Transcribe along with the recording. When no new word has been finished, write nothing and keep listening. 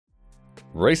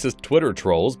Racist Twitter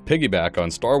trolls piggyback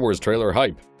on Star Wars trailer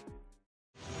hype.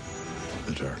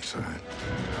 The dark side.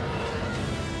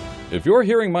 If you're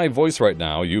hearing my voice right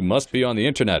now, you must be on the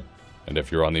internet. And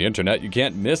if you're on the internet, you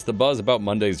can't miss the buzz about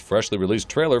Monday's freshly released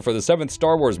trailer for the 7th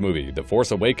Star Wars movie, The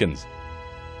Force Awakens.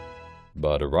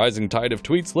 But a rising tide of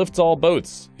tweets lifts all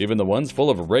boats, even the ones full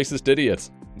of racist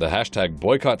idiots. The hashtag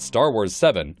Boycott Star Wars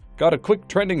 7 got a quick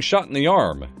trending shot in the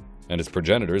arm, and its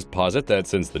progenitors posit that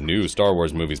since the new Star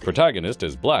Wars movie's protagonist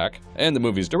is black, and the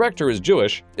movie's director is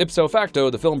Jewish, ipso facto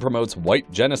the film promotes white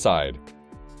genocide.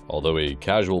 Although a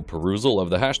casual perusal of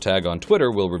the hashtag on Twitter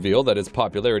will reveal that its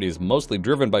popularity is mostly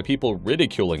driven by people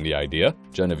ridiculing the idea,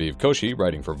 Genevieve Koshy,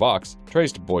 writing for Vox,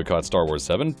 traced Boycott Star Wars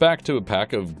 7 back to a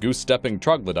pack of goose-stepping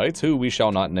troglodytes who we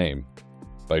shall not name.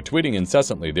 By tweeting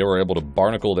incessantly, they were able to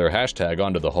barnacle their hashtag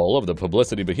onto the hull of the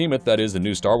publicity behemoth that is the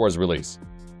new Star Wars release.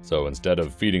 So instead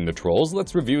of feeding the trolls,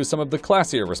 let's review some of the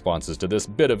classier responses to this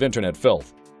bit of internet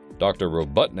filth. Dr.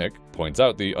 Robotnik points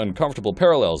out the uncomfortable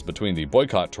parallels between the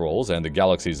boycott trolls and the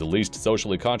galaxy's least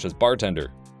socially conscious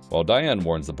bartender, while Diane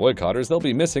warns the boycotters they'll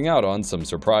be missing out on some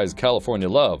surprise California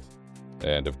love.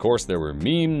 And of course there were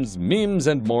memes,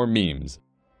 and more memes.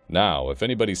 Now, if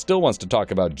anybody still wants to talk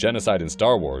about genocide in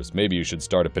Star Wars, maybe you should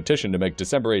start a petition to make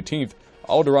December 18th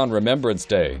Alderaan Remembrance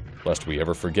Day, lest we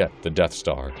ever forget the Death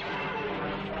Star.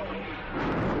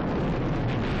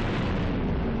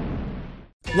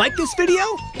 Like this video?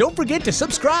 Don't forget to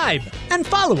subscribe and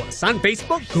follow us on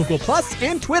Facebook, Google+,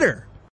 and Twitter.